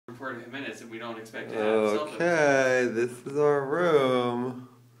for minutes and we don't expect to have cell phones. Okay, this is our room.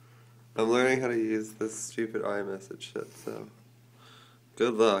 I'm learning how to use this stupid iMessage shit, so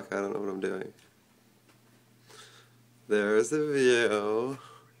good luck. I don't know what I'm doing. There's a view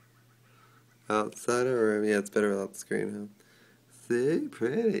outside our room. Yeah, it's better without the screen, huh? See?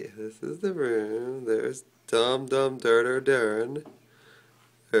 Pretty. This is the room. There's Dum Dum Durder Darren.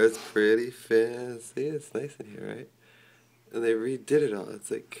 There's pretty fancy. It's nice in here, right? And they redid it all.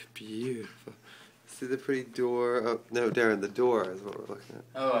 It's like beautiful. See the pretty door? Oh, no, Darren, the door is what we're looking at.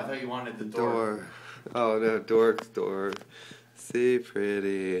 Oh, I thought you wanted the door. Oh, no, Dork's door. See,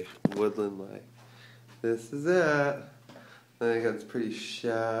 pretty. Woodland light. This is it. Then I got this pretty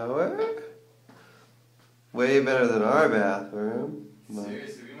shower. Way better than our bathroom.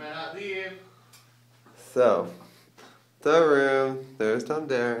 Seriously, we might not leave. So, the room. There's Tom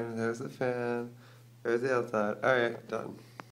Darren. There's the fan. There's the outside. Alright, done.